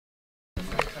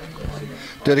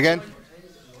Do it again.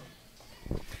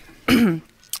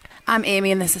 I'm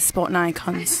Amy and this is Sporting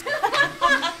Icons.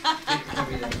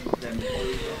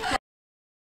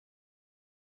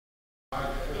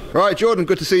 Right, Jordan,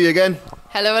 good to see you again.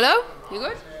 Hello, hello. You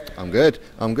good? I'm good,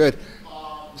 I'm good.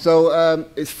 So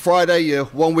it's Friday, you're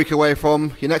 1 week away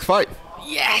from your next fight.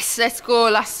 Yes, let's go.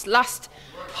 Last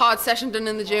hard session done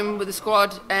in the gym with the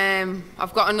squad.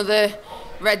 I've got another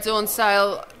red zone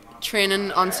style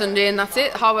training on Sunday and that's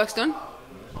it. Hard work's done.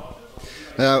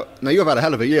 Now you've had a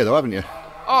hell of a year though, haven't you?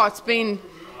 Oh, it's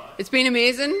been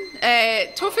amazing.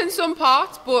 Tough in some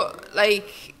parts, but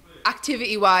like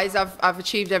activity-wise, I've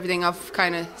achieved everything I've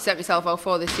kind of set myself out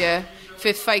for this year.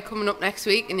 5th fight coming up next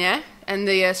week, and end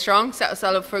the year strong. Set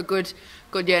ourselves up for a good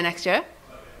year next year.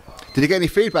 Did you get any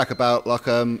feedback about like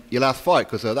your last fight?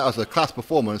 Because that was a class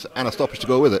performance and a stoppage to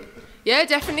go with it. Yeah,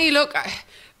 definitely. Look,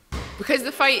 because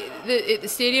the fight at the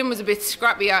stadium was a bit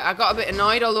scrappy, I got a bit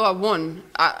annoyed. Although I won,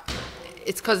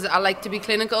 it's because I like to be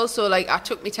clinical. So like I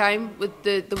took my time with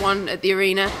the one at the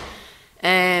arena.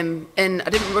 And I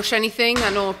didn't rush anything. I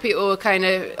know people were kind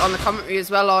of on the commentary as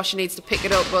well, oh, she needs to pick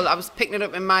it up. Well, I was picking it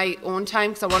up in my own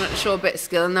time because I wanted to show a bit of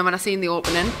skill. And then when I seen the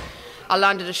opening, I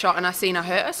landed a shot and I seen I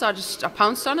hurt her, so I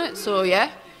pounced on it. So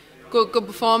yeah, good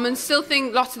performance. Still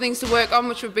think lots of things to work on,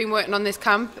 which we've been working on this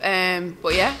camp.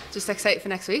 But yeah, just excited for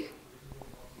next week.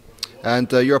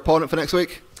 And your opponent for next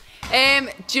week? Do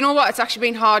you know what? It's actually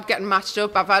been hard getting matched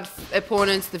up. I've had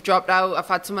opponents, they've dropped out. I've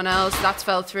had someone else, that's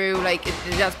fell through. Like it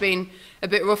has been a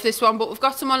bit rough this one, but we've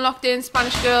got someone locked in,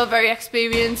 Spanish girl, very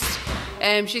experienced.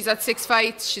 She's had 6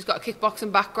 fights, she's got a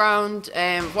kickboxing background.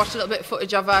 Watched a little bit of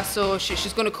footage of her, so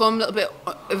she's going to come a little bit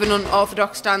of an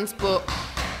unorthodox stance, but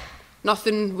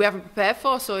nothing we haven't prepared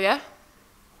for, so yeah.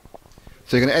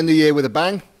 So you're going to end the year with a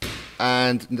bang,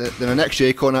 and then the next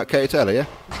year calling out Katie Taylor, yeah?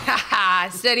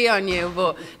 Steady on you,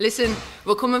 but listen,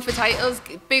 we're coming for titles.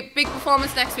 Big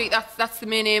performance next week, that's the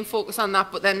main aim, focus on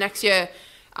that, but then next year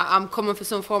I'm coming for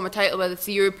some form of title, whether it's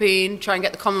the European, try and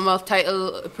get the Commonwealth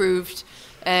title approved.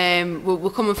 We're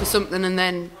coming for something, and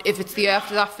then if it's the year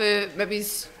after that for maybe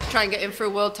try and get in for a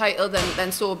world title,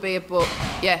 then so be it. But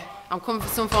yeah, I'm coming for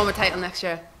some form of title next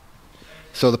year.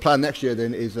 So the plan next year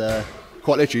then is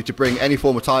quite literally to bring any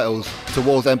form of titles to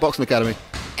Wall's End Boxing Academy?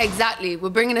 Exactly, we're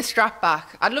bringing a strap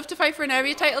back. I'd love to fight for an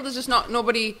area title, there's just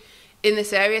nobody in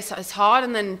this area, so it's hard,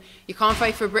 and then you can't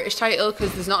fight for a British title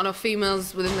because there's not enough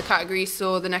females within the category,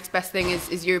 so the next best thing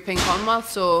is European Commonwealth,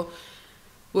 so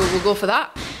we'll go for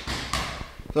that.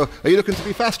 So are you looking to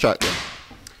be fast-tracked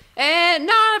then?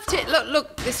 No,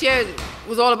 look, this year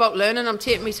was all about learning. I'm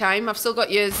taking my time. I've still got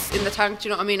years in the tank, do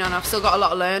you know what I mean? And I've still got a lot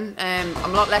to learn. I'm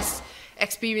a lot less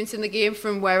experienced in the game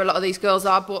from where a lot of these girls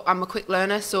are, but I'm a quick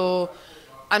learner, so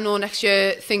I know next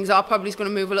year things are probably going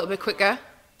to move a little bit quicker.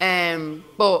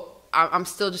 But I'm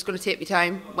still just going to take my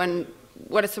time. When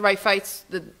it's the right fights,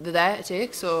 they're there to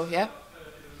take, so yeah.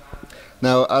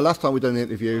 Now, last time we done an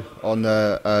interview on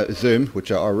Zoom, which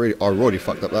I already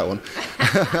fucked up that one.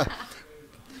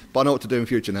 But I know what to do in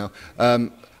future now. I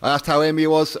asked how Amy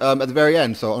was at the very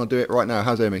end, so I'm going to do it right now.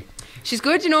 How's Amy? She's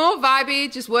good, you know,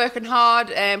 vibey, just working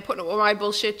hard and putting up with my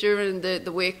bullshit during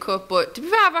the weight cut. But to be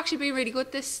fair, I've actually been really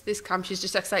good this camp. She's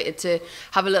just excited to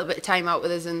have a little bit of time out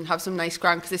with us and have some nice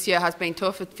grind, because this year has been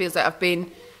tough. It feels like I've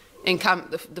been in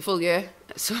camp the full year.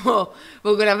 So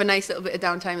we're going to have a nice little bit of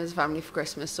downtime as a family for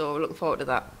Christmas, so we're looking forward to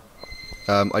that.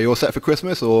 Are you all set for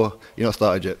Christmas, or you're not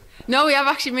started yet? No, we have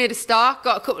actually made a start.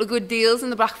 Got a couple of good deals in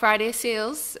the Black Friday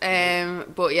sales.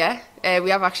 But yeah, we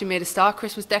have actually made a start.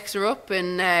 Christmas decks are up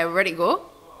and we're ready to go.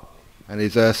 And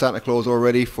is Santa Claus all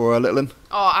ready for a little one?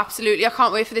 Oh, absolutely. I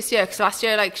can't wait for this year, because last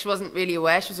year, like, she wasn't really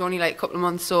aware. She was only like a couple of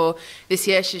months. So this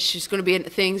year she's going to be into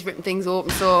things, ripping things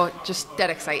open. So just dead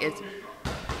excited.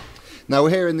 Now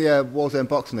we're here in the Wall's End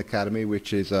Boxing Academy,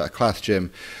 which is a class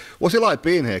gym. What's it like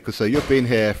being here? Because you've been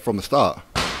here from the start.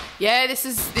 Yeah, this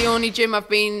is the only gym I've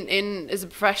been in as a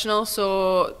professional,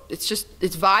 so it's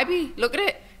vibey. Look at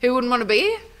it. Who wouldn't want to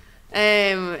be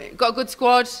here? Got a good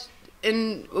squad,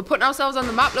 and we're putting ourselves on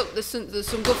the map. Look, there's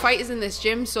some good fighters in this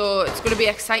gym, so it's going to be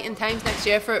exciting times next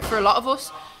year for a lot of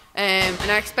us. And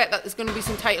I expect that there's going to be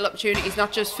some title opportunities,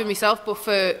 not just for myself, but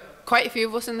for quite a few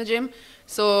of us in the gym.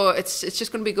 So it's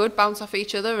just going to be good, bounce off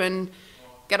each other and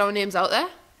get our names out there.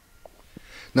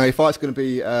 Now your fight's going to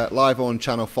be live on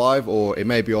Channel 5, or it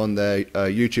may be on their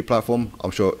YouTube platform.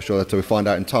 I'm sure that we'll find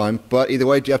out in time. But either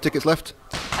way, do you have tickets left?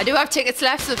 I do have tickets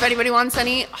left, so if anybody wants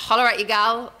any, holler at your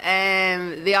gal.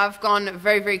 They have gone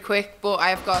very, very quick, but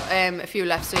I have got a few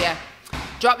left, so yeah.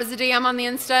 Drop us a DM on the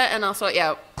Insta and I'll sort you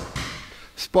out.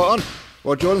 Spot on.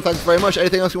 Well, Jordan, thanks very much.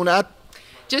 Anything else you want to add?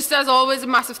 Just as always, a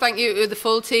massive thank you to the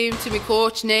full team, to my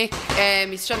coach Nick,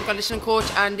 my strength and conditioning coach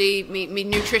Andy, my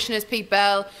nutritionist Pete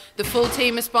Bell, the full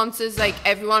team of sponsors, like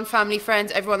everyone, family, friends,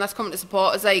 everyone that's coming to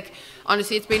support us. Like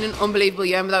honestly, it's been an unbelievable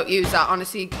year, and without you, I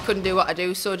honestly couldn't do what I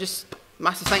do. So just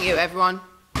massive thank you to everyone.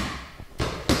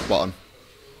 Spot on.